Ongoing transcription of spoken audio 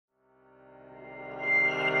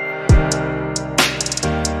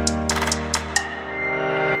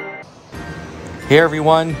Hey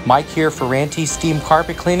everyone, Mike here for Ferrante Steam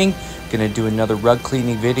Carpet Cleaning. Gonna do another rug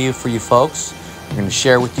cleaning video for you folks. I'm gonna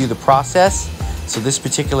share with you the process. So this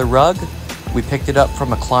particular rug, we picked it up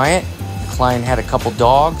from a client. The client had a couple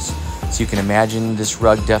dogs, so you can imagine this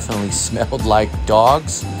rug definitely smelled like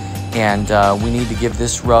dogs. And we need to give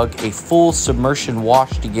this rug a full submersion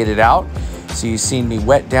wash to get it out. So you've seen me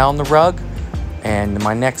wet down the rug. And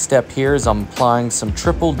my next step here is I'm applying some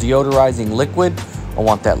triple deodorizing liquid. I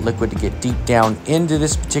want that liquid to get deep down into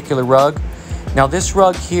this particular rug. Now this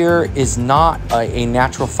rug here is not a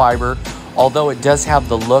natural fiber, although it does have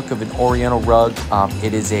the look of an oriental rug.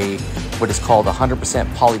 It is what is called 100%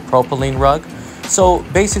 polypropylene rug. So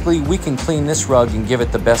basically we can clean this rug and give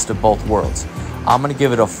it the best of both worlds. I'm gonna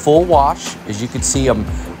give it a full wash. As you can see,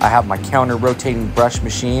 I have my counter rotating brush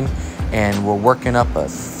machine, and we're working up a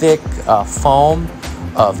thick foam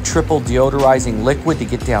of triple deodorizing liquid to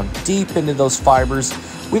get down deep into those fibers.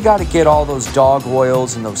 We got to get all those dog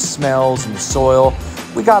oils and those smells and the soil.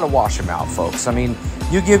 We got to wash them out, folks. I mean,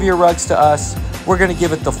 you give your rugs to us, we're going to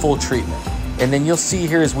give it the full treatment. And then you'll see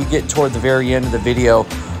here as we get toward the very end of the video,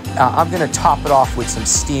 I'm going to top it off with some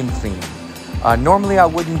steam cleaning. Normally I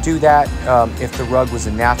wouldn't do that if the rug was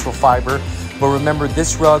a natural fiber, but remember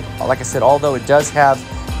this rug, like I said, although it does have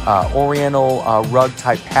oriental rug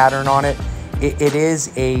type pattern on it, it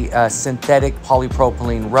is a synthetic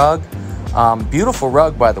polypropylene rug. Beautiful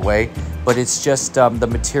rug, by the way, but it's just the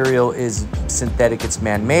material is synthetic, it's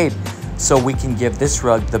man-made. So we can give this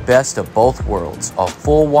rug the best of both worlds, a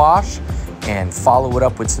full wash and follow it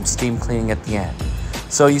up with some steam cleaning at the end.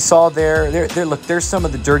 So you saw there, look, there's some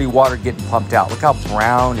of the dirty water getting pumped out. Look how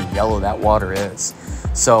brown and yellow that water is.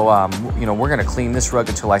 So, you know, we're gonna clean this rug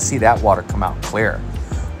until I see that water come out clear.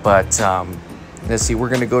 But let's see, we're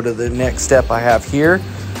gonna go to the next step I have here.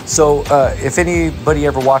 So if anybody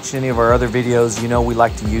ever watched any of our other videos, you know we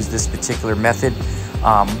like to use this particular method.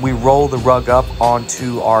 We roll the rug up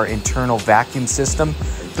onto our internal vacuum system.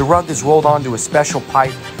 The rug is rolled onto a special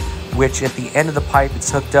pipe, which at the end of the pipe, it's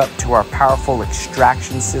hooked up to our powerful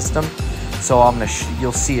extraction system. So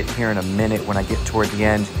you'll see it here in a minute when I get toward the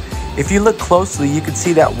end. If you look closely, you can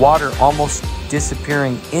see that water almost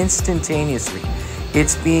disappearing instantaneously.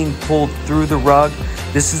 It's being pulled through the rug.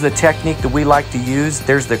 This is the technique that we like to use.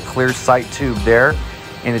 There's the clear sight tube there,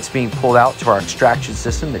 and it's being pulled out to our extraction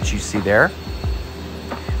system that you see there.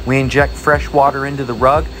 We inject fresh water into the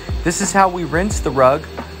rug. This is how we rinse the rug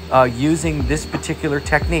using this particular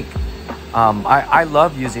technique. I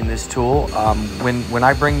love using this tool. When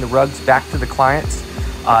I bring the rugs back to the clients,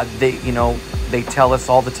 they tell us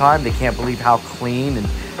all the time they can't believe how clean and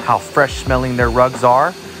how fresh smelling their rugs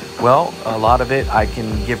are. Well, a lot of it I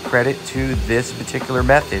can give credit to this particular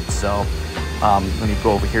method. So let me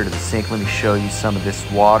go over here to the sink. Let me show you some of this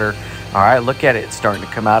water. All right, look at it. It's starting to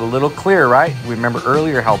come out a little clear, right? Remember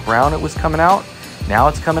earlier how brown it was coming out? Now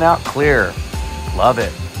it's coming out clear. Love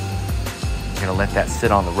it. I'm gonna let that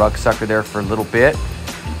sit on the rug sucker there for a little bit.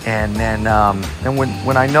 And then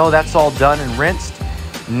when I know that's all done and rinsed,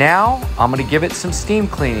 now I'm gonna give it some steam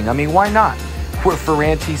cleaning. I mean, why not? We're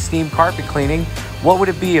Ferrante Steam Carpet Cleaning. What would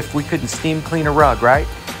it be if we couldn't steam clean a rug, right?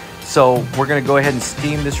 So we're gonna go ahead and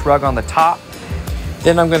steam this rug on the top.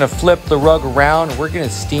 Then I'm gonna flip the rug around and we're gonna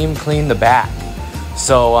steam clean the back.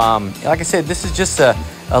 So like I said, this is just a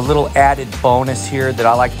little added bonus here that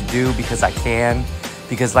I like to do because I can.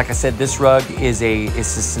 Because like I said, this rug is a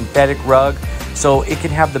synthetic rug, so it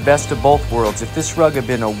can have the best of both worlds. If this rug had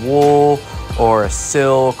been a wool or a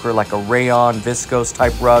silk or like a rayon viscose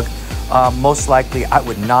type rug, most likely I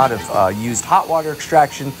would not have used hot water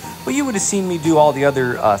extraction, but you would have seen me do all the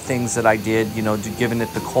other things that I did, you know, giving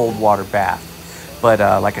it the cold water bath. But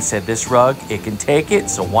like I said, this rug, it can take it,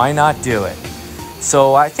 so why not do it?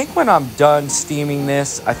 So I think when I'm done steaming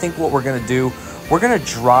this, I think what we're gonna do, we're gonna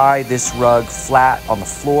dry this rug flat on the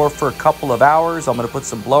floor for a couple of hours. I'm gonna put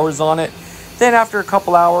some blowers on it. Then after a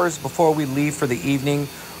couple hours, before we leave for the evening,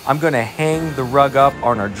 I'm gonna hang the rug up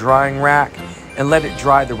on our drying rack and let it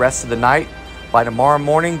dry the rest of the night. By tomorrow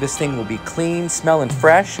morning, this thing will be clean, smelling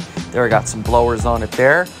fresh. There, I got some blowers on it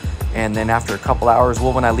there. And then after a couple hours,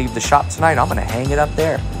 well, when I leave the shop tonight, I'm gonna hang it up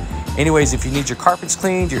there. Anyways, if you need your carpets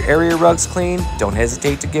cleaned, your area rugs cleaned, don't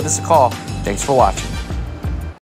hesitate to give us a call. Thanks for watching.